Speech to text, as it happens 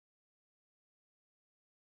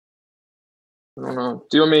I don't know.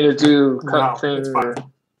 Do you want me to do cut No, thing? it's fine.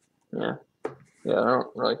 Yeah. Yeah, I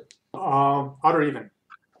don't really. Odd or even?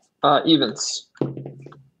 Evens.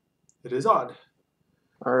 It is odd.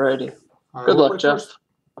 Alrighty. Good luck, Jeff. First.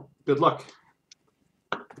 Good luck.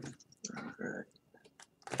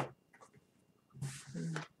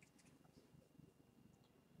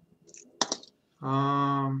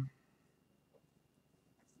 Alright.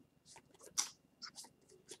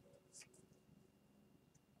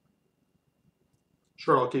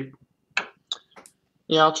 Sure, I'll keep.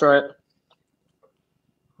 Yeah, I'll try it.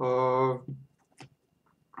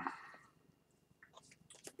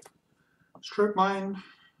 Strip mine.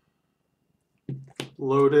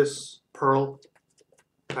 Lotus, Pearl,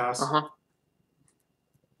 pass.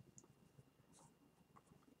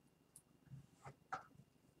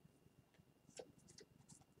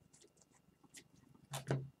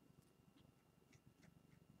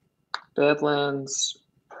 Badlands,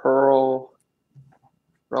 Pearl,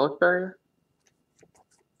 Relic Barrier.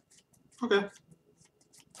 Okay.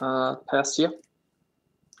 Pass to you.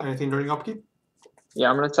 Anything during upkeep? Yeah,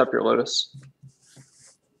 I'm gonna tap your Lotus.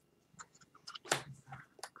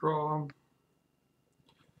 Draw.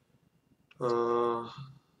 Oh,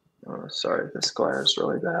 sorry, this glare is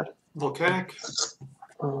really bad. Volcanic.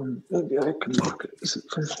 Maybe I can look. Is it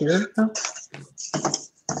from here now?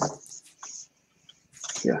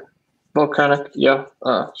 Yeah. Volcanic, yeah.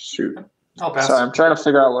 Shoot. I'll pass. Sorry, I'm trying to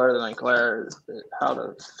figure out where my glare is, how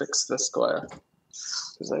to fix this glare.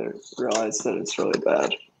 Because I realized that it's really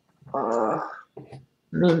bad.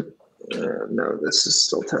 No, this is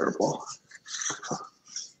still terrible.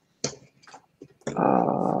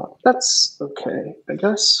 That's okay, I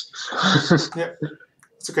guess. Yeah,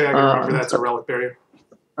 it's okay. I can remember that's a relic barrier.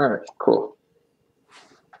 All right, cool.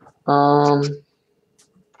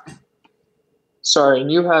 Sorry,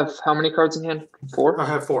 and you have how many cards in hand? 4? I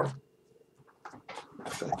have 4.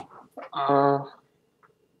 Okay.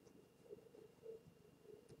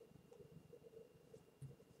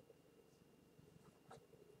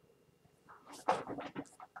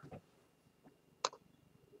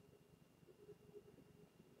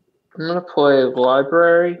 I'm gonna play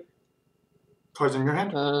library. Cards in your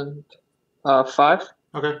hand? And 5.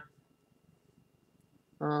 Okay.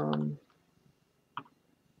 And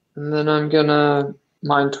then I'm gonna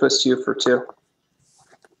mind twist you for 2.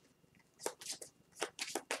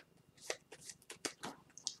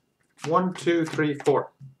 One, 2, 3,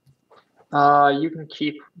 4. You can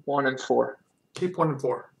keep 1 and 4. Keep 1 and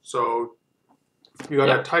 4. So you got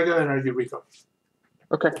a Taiga and a Eureka.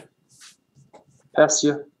 Okay. Pass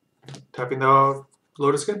you. Tapping the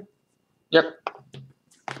Lotus again? Yep.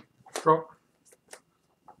 Draw.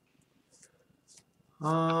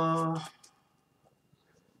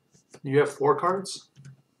 You have 4 cards?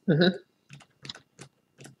 Mm-hmm.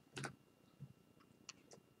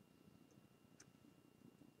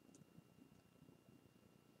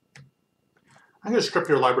 I'm going to strip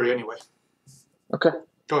your library anyway. Okay.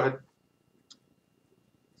 Go ahead.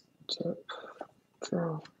 Tap,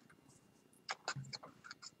 draw.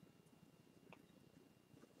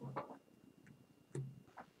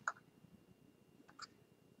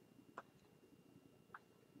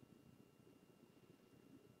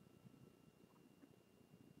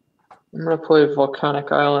 I'm going to play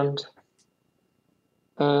Volcanic Island,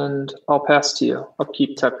 and I'll pass to you. I'll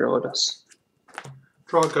keep tap your Lotus.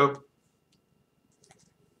 Draw, go.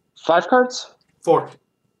 5 cards? 4.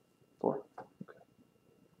 4. Okay.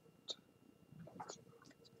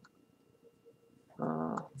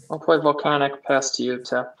 I'll play Volcanic, pass to you,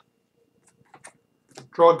 tap.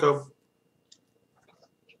 Draw, go.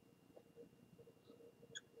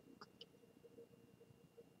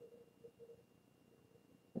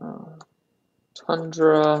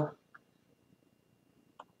 Tundra.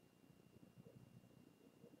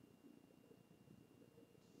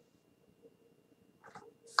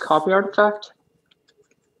 Copy artifact?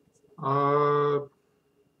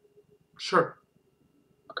 Sure.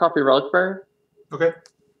 Copy relic barrier? Okay.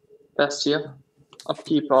 Pass to you.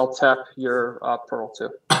 Upkeep, I'll tap your Pearl too.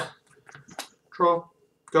 Draw,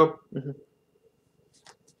 go. Mm-hmm.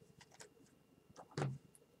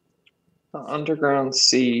 Underground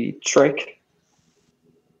Sea Trike.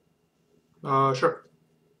 Sure.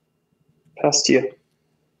 Pass to you.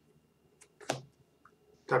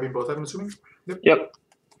 Tapping both, I'm assuming? Yep.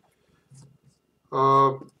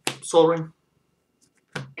 Soul Ring.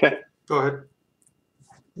 Okay. Go ahead.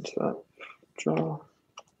 Draw.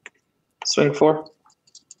 Swing 4.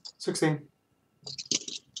 16.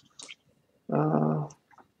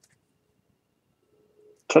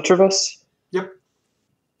 Touch of us? Yep.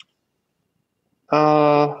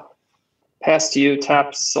 Pass pass to you,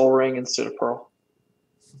 tap Soul Ring instead of Pearl.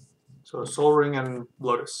 So Soul Ring and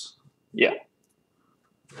Lotus. Yeah.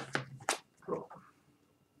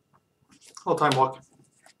 I'll Time Walk.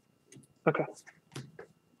 Okay.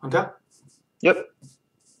 Untap. Yep.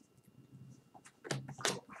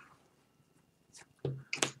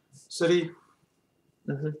 City.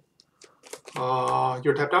 Mm-hmm.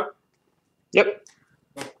 You're tapped out. Yep.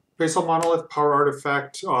 Basal Monolith, Power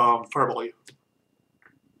Artifact, Fireball you.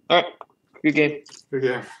 All right. Good game. Good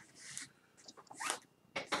game.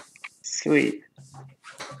 Sweet.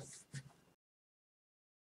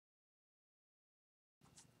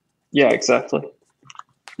 Yeah, exactly.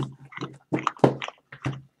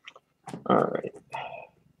 All right.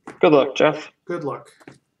 Good luck, Jeff. Good luck.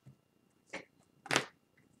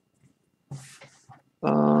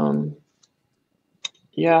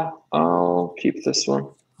 Yeah, I'll keep this one.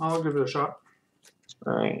 I'll give it a shot.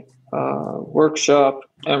 All right. Workshop,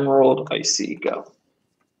 Emerald, Icy, go.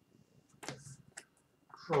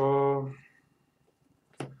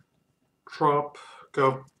 Trop,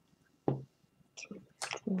 go.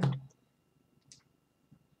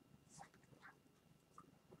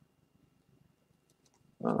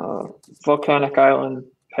 Volcanic Island,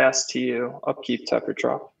 pass to you. Upkeep, tap your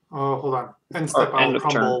drop. Hold on. End step, End I'll of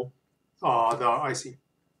crumble the icy.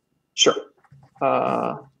 Sure.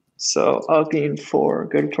 So I'll gain 4.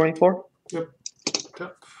 Go to 24. Yep.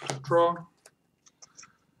 Tap, draw.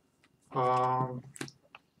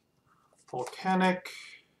 Volcanic.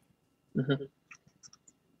 Mm-hmm.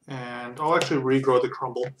 And I'll actually regrow the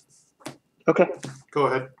crumble. Okay. Go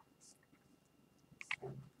ahead.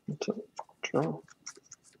 Draw.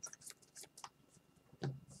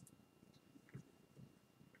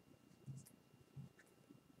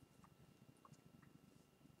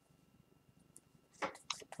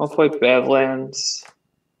 I'll play Badlands.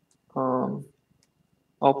 I'll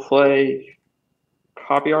play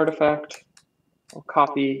Copy Artifact. I'll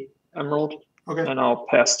copy Emerald. Okay. And I'll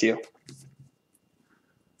pass to you.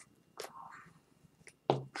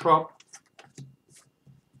 Trop.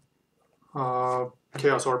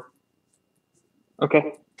 Chaos Orb.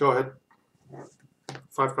 Okay. Go ahead.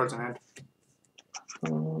 5 cards in hand.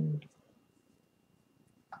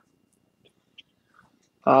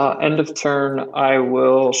 End of turn, I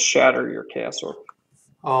will shatter your Chaos Orb.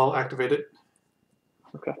 I'll activate it.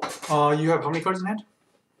 Okay. You have how many cards in hand?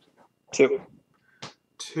 2.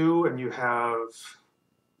 2, and you have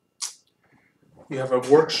a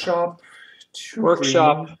workshop. 2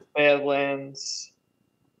 Workshop, green. Badlands.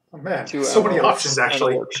 Oh man, 2 so many emeralds, options and a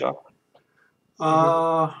actually. workshop.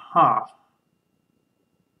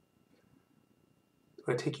 Do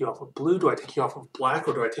I take you off of blue? Do I take you off of black?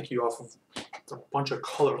 Or do I take you off of a bunch of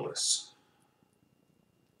colorless?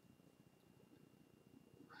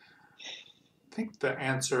 I think the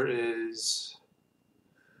answer is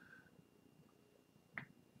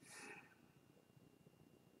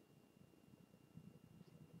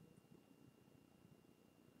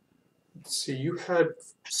let's see, you had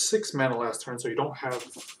 6 mana last turn, so you don't have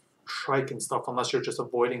Shrike and stuff unless you're just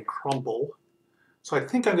avoiding Crumble. So I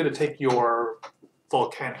think I'm going to take your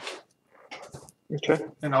Volcanic. Okay.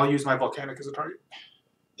 And I'll use my Volcanic as a target.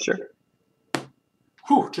 Sure.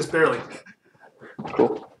 Whew, just barely.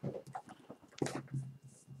 Cool.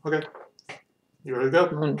 Okay. You ready to go?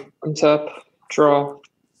 Untap, draw.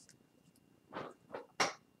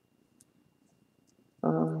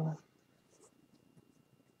 Let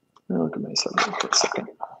me look at my settings for a second.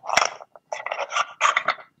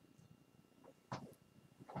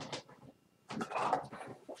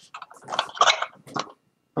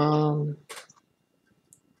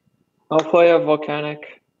 I'll play a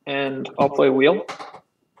Volcanic and I'll play Wheel.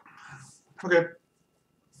 Okay.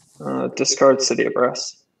 Discard City of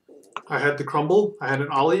Brass. I had the Crumble, I had an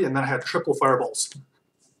Ollie, and then I had triple Fireballs.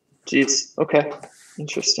 Jeez. Okay.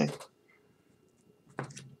 Interesting.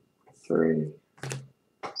 3,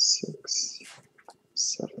 6,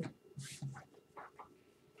 7.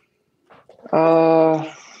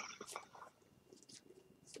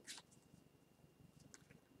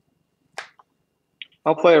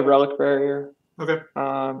 I'll play a Relic Barrier. Okay.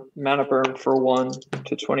 Mana burn for 1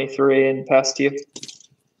 to 23 and pass to you.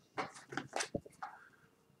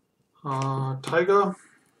 Taiga.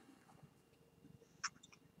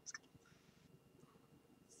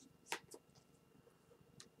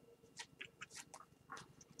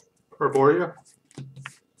 Arborea.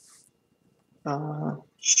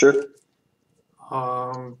 Sure.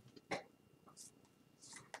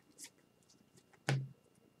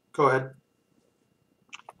 Go ahead.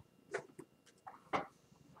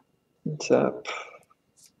 Tap.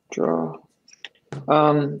 Draw.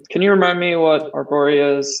 Can you remind me what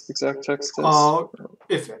Arboria's exact text is?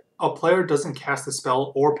 If a player doesn't cast a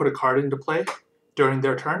spell or put a card into play during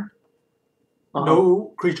their turn,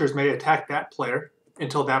 no creatures may attack that player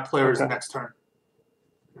until that player's next turn.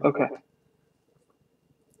 Okay.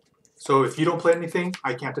 So if you don't play anything,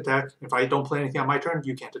 I can't attack. If I don't play anything on my turn,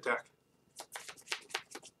 you can't attack.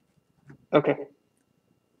 Okay.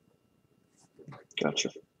 Gotcha.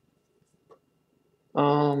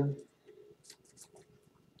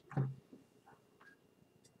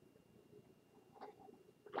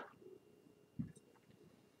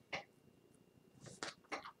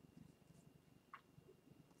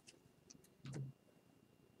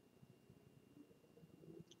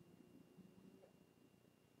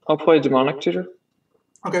 I'll play Demonic Tutor.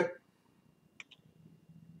 Okay.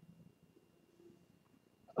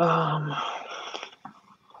 I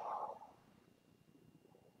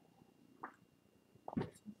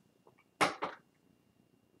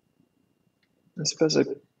suppose I,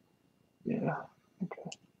 yeah, okay.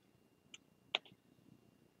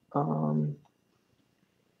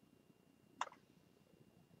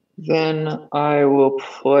 Then I will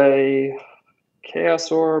play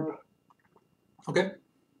Chaos Orb. Okay.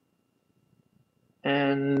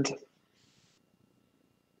 And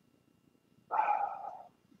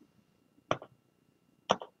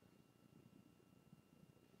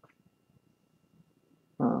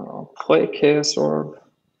I'll play Chaos Orb.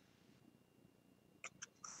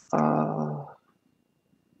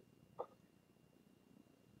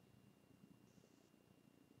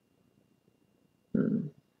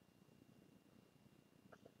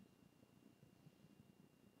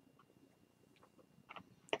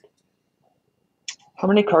 How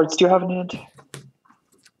many cards do you have in hand?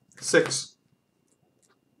 6.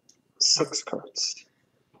 6 cards.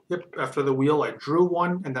 Yep. After the wheel, I drew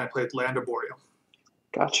one, and then I played Land Arboreal.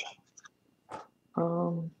 Gotcha.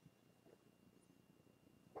 I'm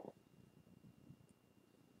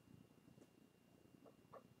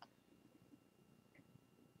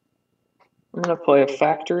going to play a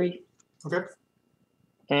Factory. Okay.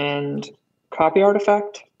 And Copy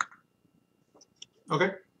Artifact.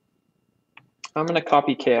 Okay. I'm going to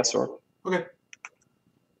copy Chaos Orb. Okay.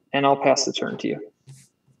 And I'll pass the turn to you.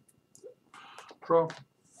 Draw.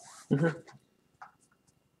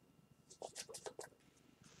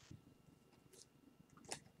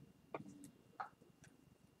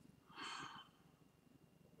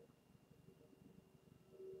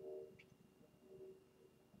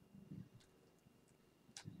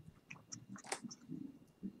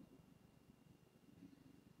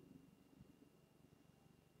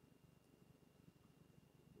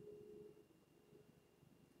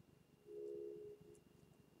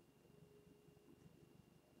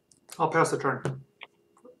 I'll pass the turn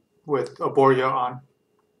with Arborea on.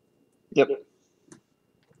 Yep.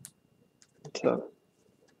 So,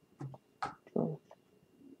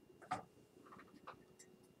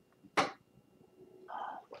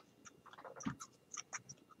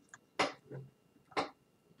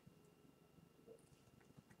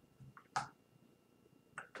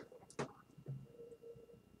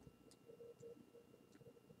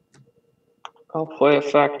 I'll play a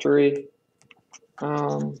Factory.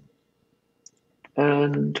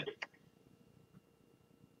 And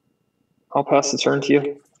I'll pass the turn to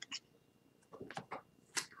you.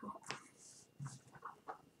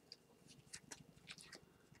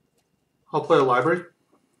 I'll play a Library.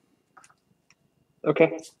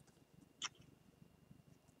 Okay.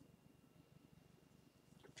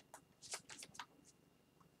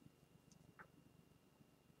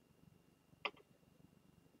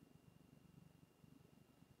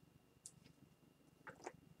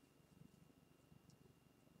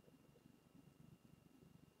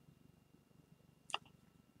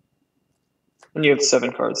 And you have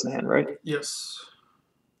 7 cards in hand, right? Yes.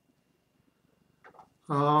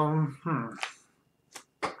 I'll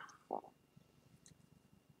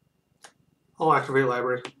activate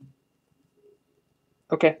Library.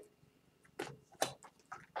 Okay.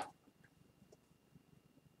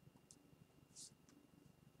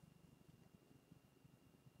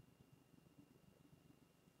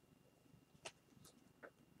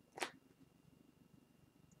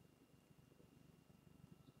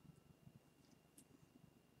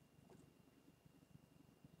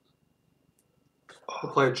 I'll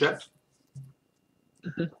play a Jet.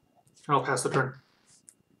 And I'll pass the turn.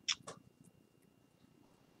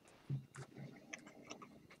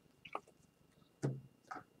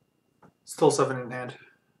 Still 7 in hand.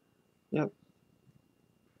 Yep.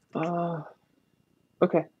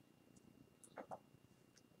 Okay.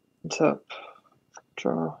 Tap.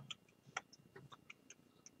 Draw.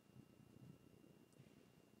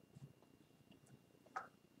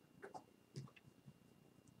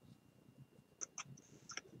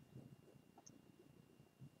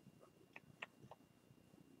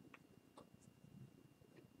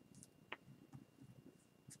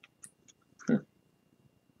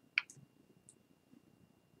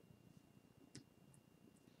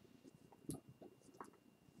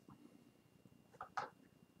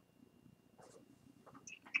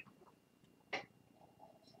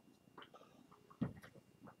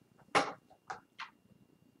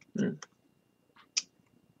 Hmm.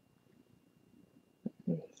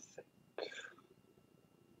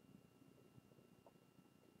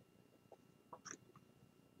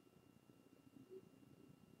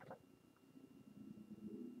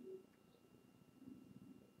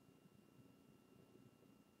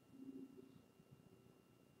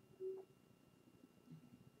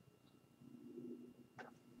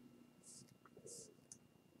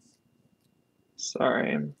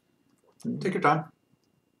 Sorry. Take your time.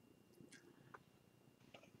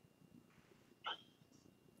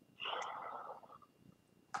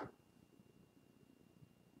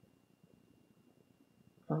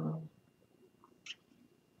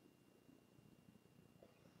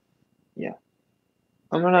 Yeah.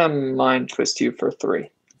 I'm gonna mind twist you for 3.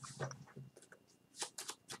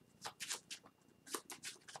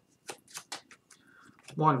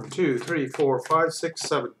 One, two, three, four, five, six,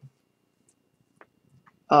 seven.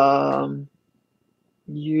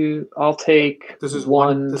 I'll take This is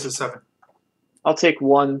 1. This is 7. I'll take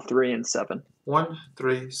 1, 3, and 7. 1,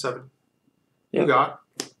 3, 7. You Yep. got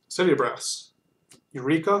City Brass,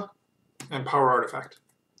 Eureka, and Power Artifact.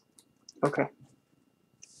 Okay.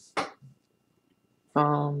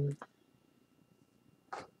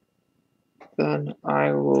 Then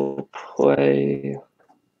I will play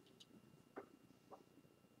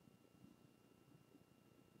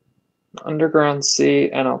Underground Sea,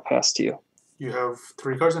 and I'll pass to you. You have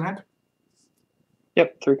 3 cards in hand.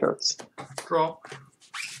 Yep, 3 cards. Draw.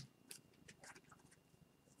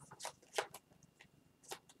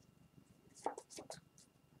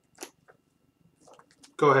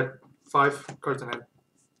 Go ahead. 5 cards in hand.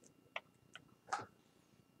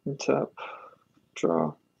 Tap,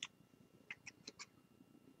 draw.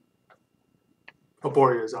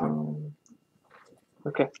 Arborea is on.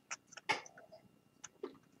 Okay.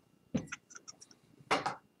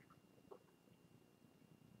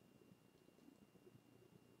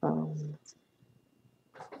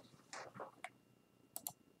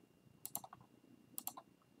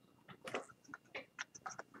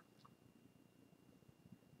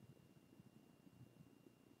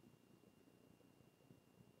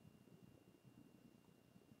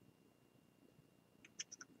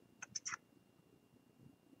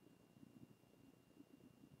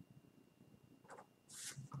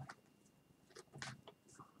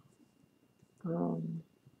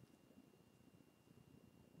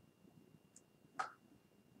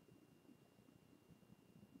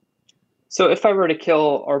 So if I were to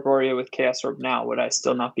kill Arborea with Chaos Orb now, would I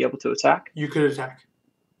still not be able to attack? You could attack.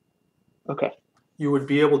 Okay. You would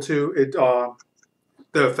be able to.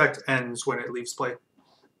 The effect ends when it leaves play.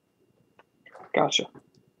 Gotcha.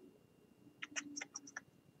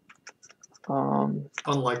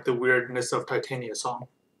 Unlike the weirdness of Titania song.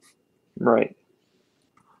 Right.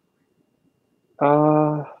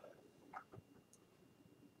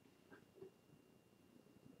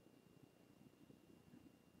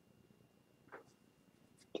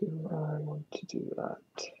 Do I want to do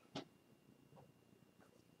that?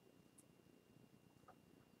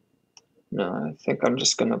 No, I think I'm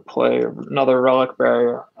just going to play another Relic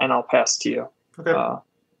Barrier, and I'll pass to you. Okay.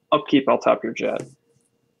 Upkeep, I'll tap your Jet.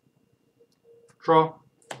 Draw.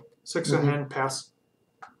 6 in hand, pass.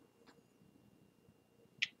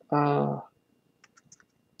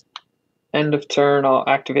 End of turn, I'll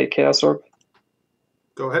activate Chaos Orb.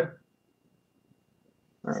 Go ahead.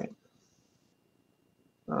 All right.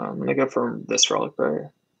 I'm going to go for this Relic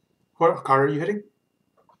Barrier. What card are you hitting?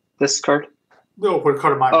 This card? No, what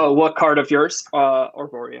card am I? Oh, what card of yours?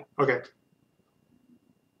 Arborea. Okay.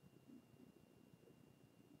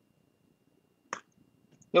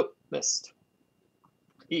 Nope, missed.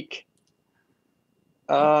 Eek.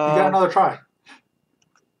 You got another try.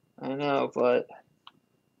 I know, but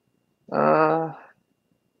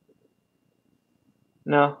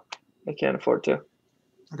no, I can't afford to.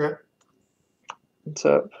 Okay.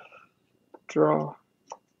 So draw.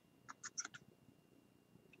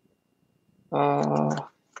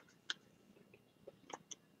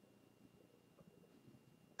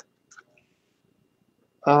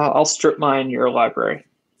 I'll strip mine your library.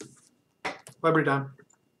 Library down.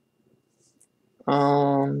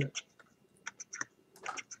 And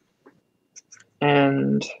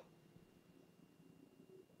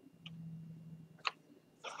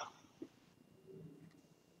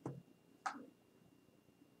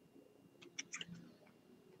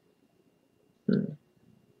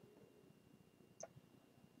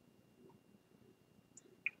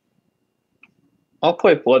I'll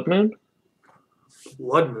play Blood Moon.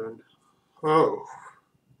 Blood Moon. Oh.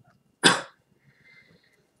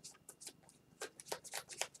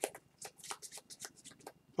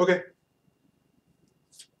 Okay.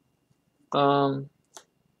 I'll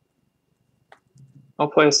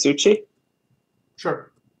play a Suchi.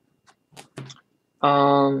 Sure.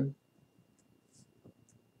 And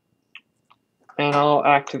I'll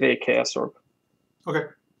activate Chaos Orb. Okay.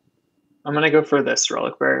 I'm gonna go for this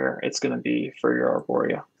Relic Barrier. It's gonna be for your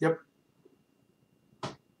Arborea. Yep.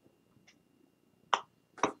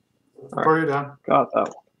 All Arborea down. Got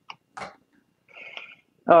that one.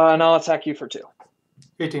 And I'll attack you for 2.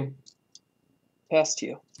 18. Pass to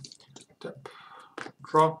you. Tap.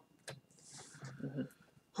 Draw. Mhm.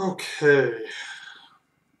 Okay.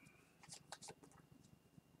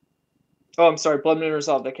 Oh, I'm sorry. Blood Moon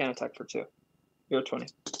Resolved. I can't attack for 2. You're 20.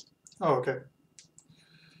 Oh, okay.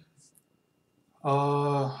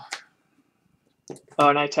 Oh,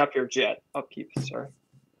 and I tap your Jet. Upkeep. Sorry.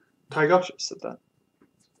 Taiga. I should have said that.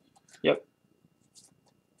 Yep.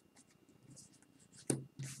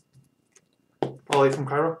 Ollie from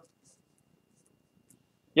Cairo.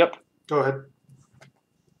 Yep. Go ahead.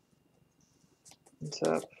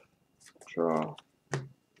 Tap. Draw.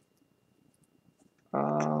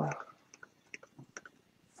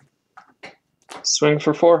 Swing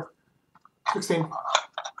for 4. 16.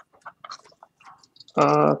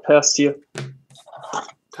 Pass to you.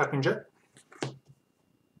 Tapping Jet.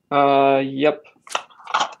 Yep.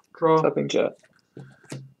 Draw. Tapping Jet.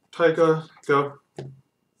 Taiga. Go.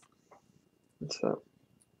 Tap.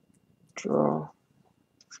 Draw.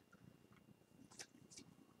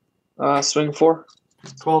 Swing 4.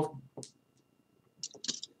 12.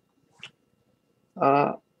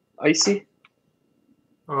 Icy.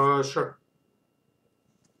 Sure.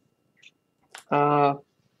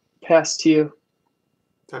 Pass to you.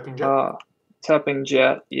 Tapping Jet. Tapping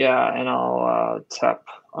Jet. Yeah, and I'll tap.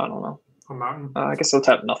 I don't know. A mountain. I guess I'll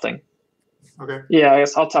tap nothing. Okay. Yeah, I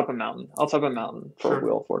guess I'll tap a mountain. I'll tap a mountain for Sure.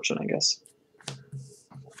 Wheel of Fortune, I guess.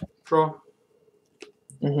 Draw.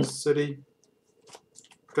 Mm-hmm. City.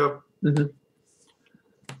 Go. Mm-hmm.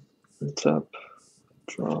 Tap.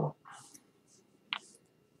 Draw.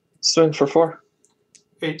 Swing for 4.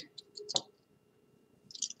 8.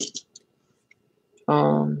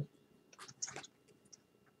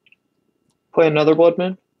 Play another Blood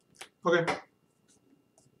Moon. Okay.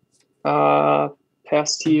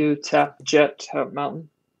 Pass to you. Tap Jet. Tap Mountain.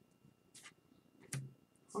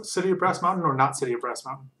 City of Brass Mountain or not City of Brass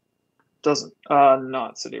Mountain? Doesn't.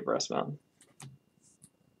 Not City of Brass Mountain.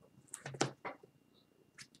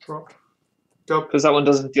 Draw. Go. Because that one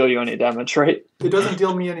doesn't deal you any damage, right? It doesn't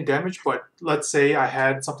deal me any damage, but let's say I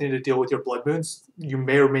had something to deal with your Blood Moons. You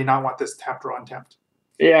may or may not want this tapped or untapped.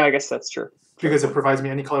 Yeah, I guess that's true. Because it provides me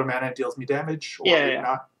any color mana and deals me damage, or maybe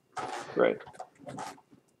not. Right.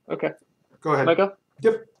 Okay. Go ahead. Mega?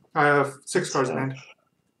 Yep. I have 6 cards in hand.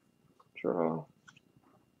 Draw.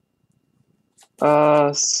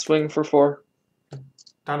 Swing for 4.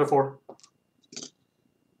 Down to 4.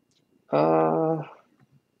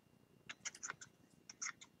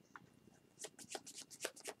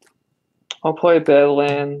 I'll play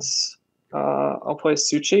Badlands. I'll play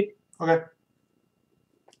Suchi. Okay.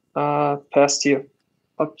 Pass to you.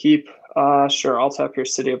 Upkeep. Sure, I'll tap your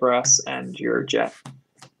City of Brass and your Jet.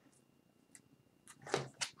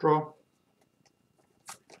 Draw.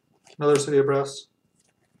 Another City of Brass.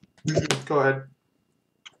 Go ahead.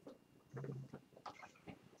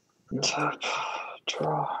 Tap.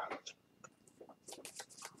 Draw.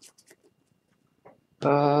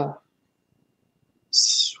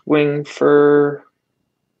 Swing for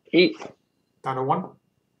 8. Down to 1.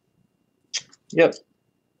 Yep.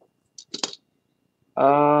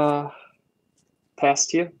 Pass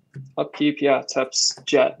to you. Upkeep, yeah, taps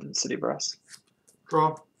Jet and City Brass.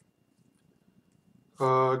 Draw.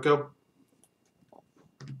 Go.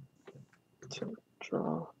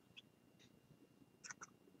 Draw.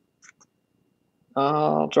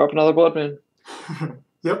 I'll drop another Blood Moon.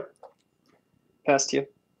 Yep. Pass to you.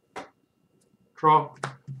 Draw.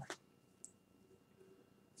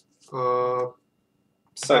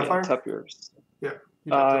 Sapphire? Yeah, tap yours. Yeah.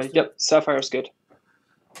 You tap those two. Yep, Sapphire's good.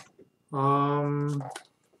 All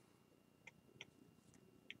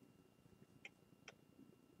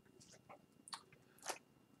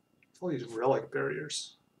these relic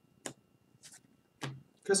barriers.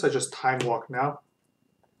 Guess I just time walk now.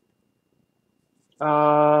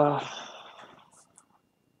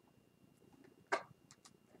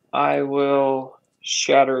 I will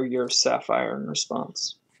shatter your Sapphire in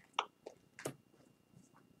response.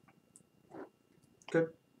 Good.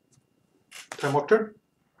 Time walk turn.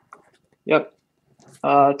 Yep.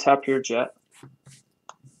 Tap your Jet.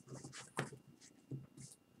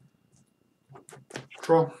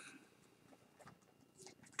 Draw.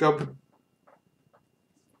 Go.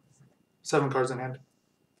 7 cards in hand.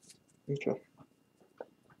 Okay.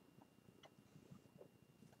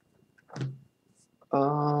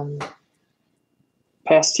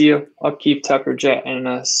 Pass to you. Upkeep, tap your jet, and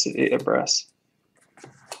a city of brass.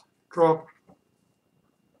 Draw.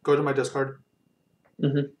 Go to my discard.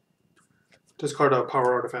 Mm-hmm. Discard a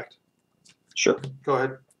power artifact. Sure. Go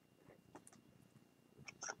ahead.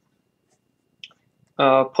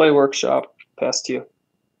 Play workshop. Pass to you.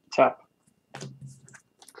 Tap.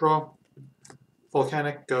 Draw.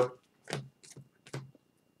 Volcanic. Go.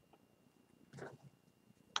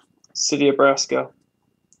 City of brass. Go.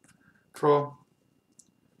 Draw.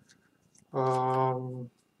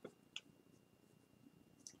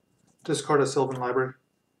 Discard a Sylvan Library.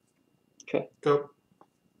 Okay. Go.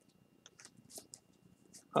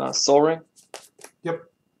 Soul Ring. Yep.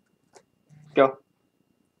 Go.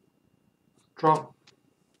 Draw.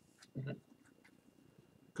 Mhm.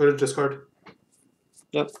 Go to discard.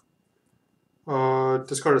 Yep.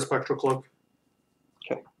 Discard a Spectral Cloak.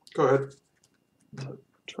 Okay. Go ahead.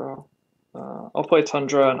 Draw. I'll play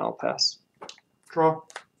Tundra and I'll pass. Draw.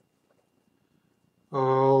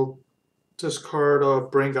 I'll discard a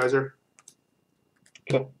Brain Geyser.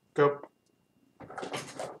 Okay. Go.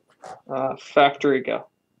 Factory. Go.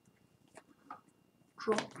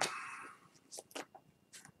 Draw.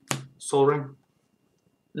 Soul Ring.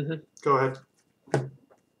 Mm-hmm. Go ahead.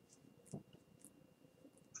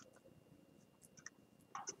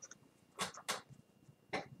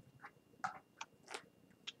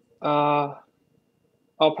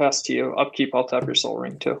 I'll pass to you. Upkeep. I'll tap your Soul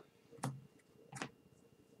Ring too.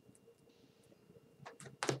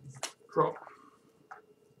 Draw.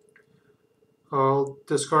 I'll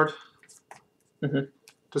discard. Mm-hmm.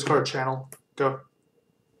 Discard Channel. Go.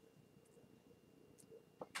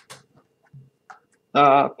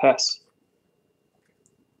 Pass.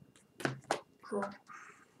 Draw.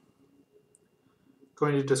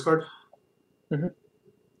 Going to discard. Mm-hmm.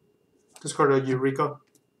 Discard a Eureka.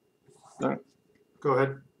 All right. Go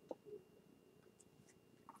ahead.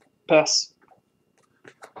 Pass.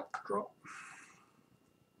 Draw.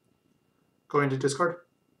 Going to discard.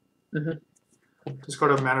 Mm-hmm.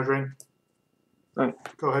 Discard a Mana Drain. All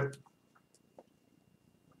right. Go ahead.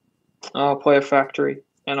 I'll play a factory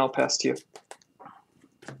and I'll pass to you.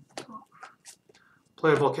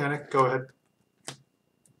 Play a Volcanic. Go ahead.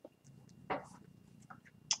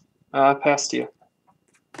 Pass to you.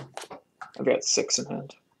 I've got 6 in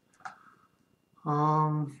hand.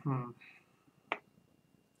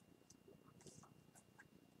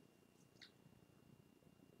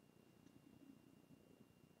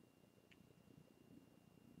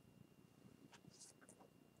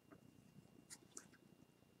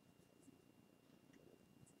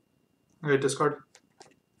 Okay, discard.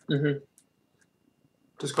 Mm-hmm.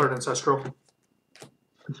 Discard Ancestral.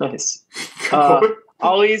 Nice. Go.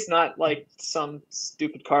 Ollie's not like some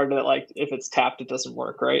stupid card that like if it's tapped it doesn't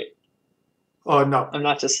work, right? No. I'm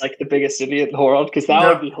not just like the biggest idiot in the world because that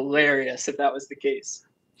would be hilarious if that was the case.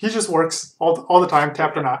 He just works all the time,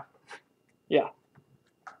 tapped or not. Yeah.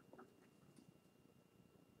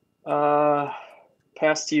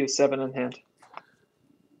 Pass to you, 7 in hand.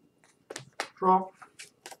 Draw.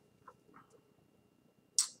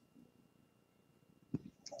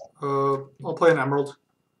 I'll play an Emerald.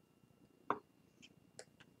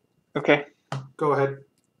 Okay. Go ahead.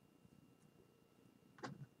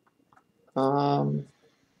 All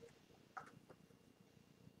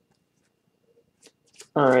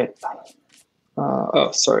right.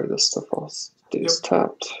 Oh, sorry, this stuff is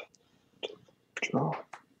tapped. Draw.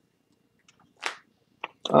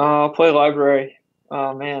 I'll play library.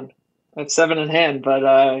 Oh man, I have 7 in hand, but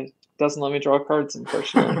it doesn't let me draw cards,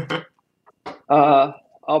 unfortunately.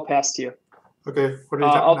 I'll pass to you. Okay, what are you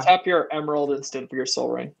tapping I'll now? tap your Emerald instead of your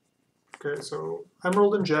Soul Ring. Okay, so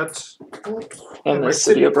Emerald and Jet. And my the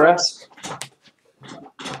City of Brass.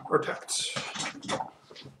 Are tapped.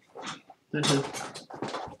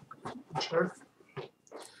 Mm-hmm. Sure.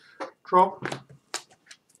 Draw.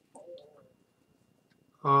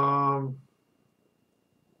 I'll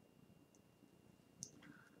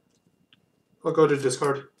go to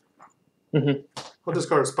discard. Mm-hmm. I'll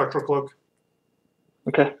discard a Spectral Cloak.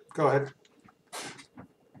 Okay. Go ahead.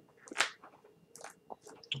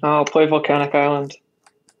 I'll play Volcanic Island.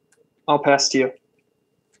 I'll pass to you.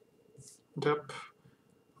 Tap.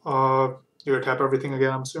 You're gonna tap everything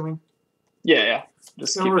again, I'm assuming. Yeah.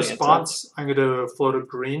 Just In keeping response, I'm gonna float a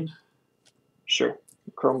green. Sure.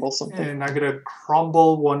 Crumble something. And I'm gonna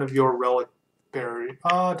crumble one of your Relic Berry. Do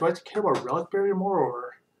I care about Relic Berry more,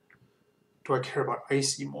 or do I care about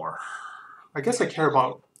Icy more? I guess I care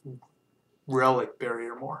about Relic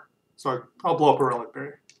Barrier more. So I'll blow up a Relic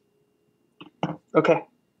Barrier. Okay.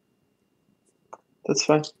 That's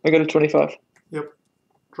fine. I got a 25. Yep.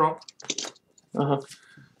 Draw. Uh-huh.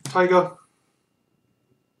 Tiger.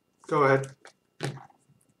 Go ahead.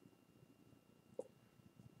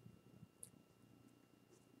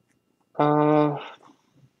 I'll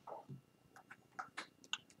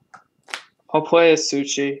play a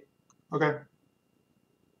Suchi. Okay.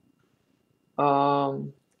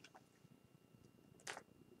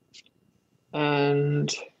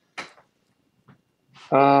 And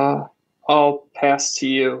I'll pass to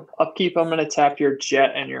you. Upkeep, I'm gonna tap your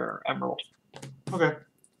jet and your emerald. Okay.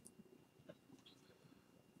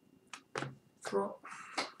 Draw.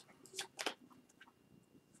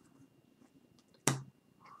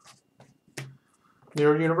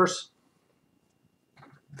 Mirror Universe.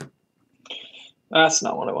 That's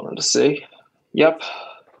not what I wanted to see. Yep.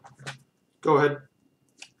 Go ahead.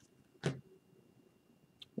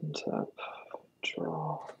 Tap.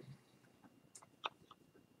 Draw.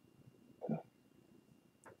 Okay.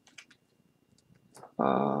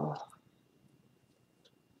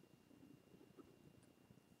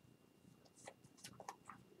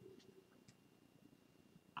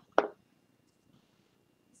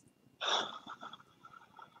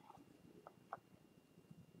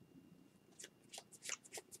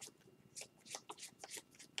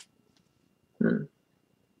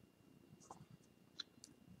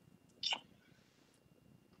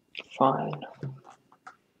 Fine.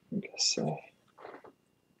 I guess so.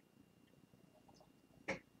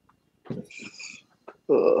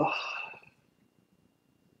 Ugh.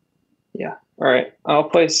 Yeah. All right. I'll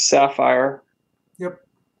play Sapphire. Yep.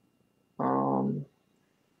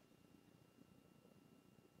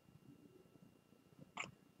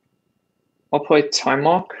 I'll play Time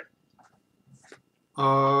Walk.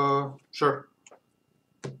 Sure.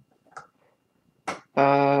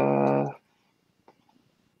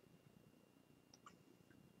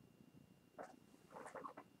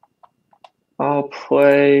 I'll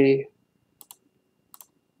play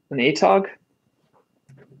an ATOG.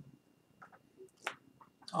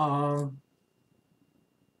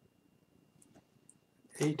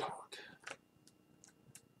 ATOG.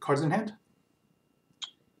 Cards in hand?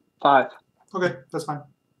 5. Okay, that's fine.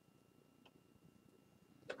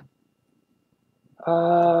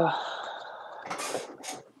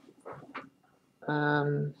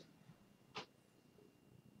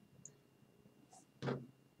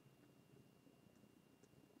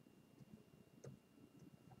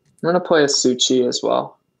 I'm gonna play a Suchi as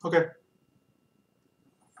well. Okay.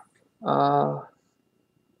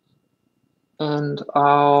 And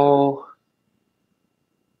I'll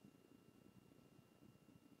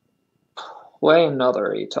play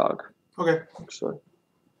another ATOG. Okay. Actually.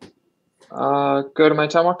 Go to my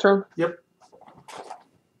Time Walk turn? Yep.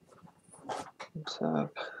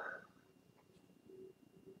 Tap.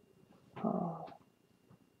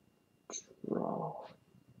 Draw.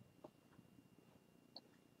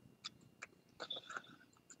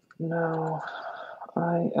 No,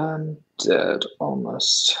 I am dead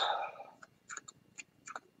almost.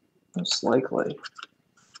 Most likely.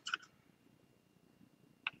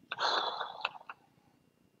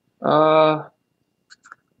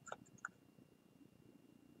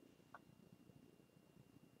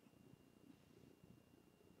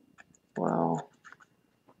 Well.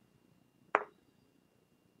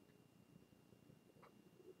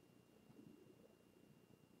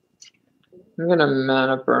 I'm gonna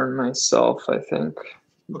mana burn myself, I think. Okay.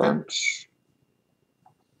 Bunch.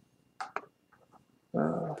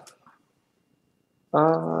 You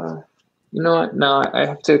know what? No, I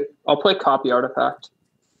have to. I'll play Copy Artifact.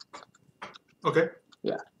 Okay.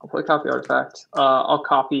 Yeah, I'll play Copy Artifact. I'll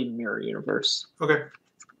copy Mirror Universe. Okay.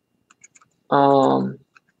 And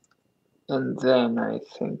then I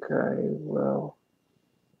think I will.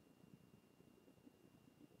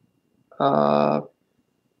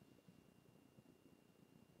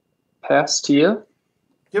 Pass to you.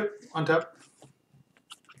 Yep. Untap.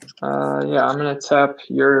 Yeah, I'm gonna tap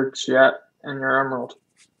your jet and your emerald.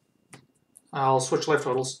 I'll switch life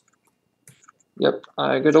totals. Yep,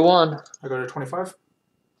 I go to 1. I go to 25.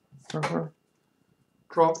 Uh-huh.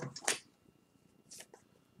 Drop.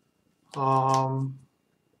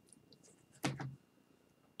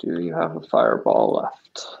 Do you have a fireball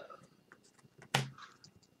left?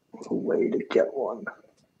 A way to get one.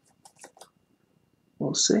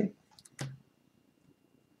 We'll see.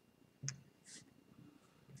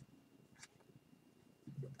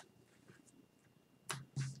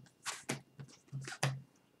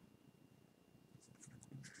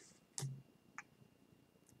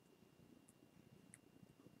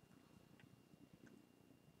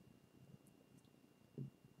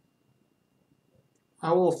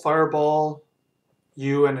 I will fireball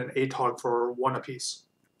you and an ATOG for 1 apiece.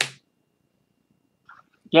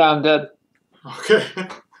 Yeah, I'm dead. Okay.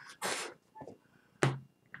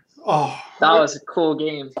 Oh, That was a cool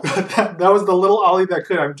game. that was the little ollie that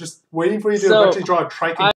could. I'm just waiting for you to eventually draw a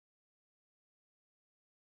Triken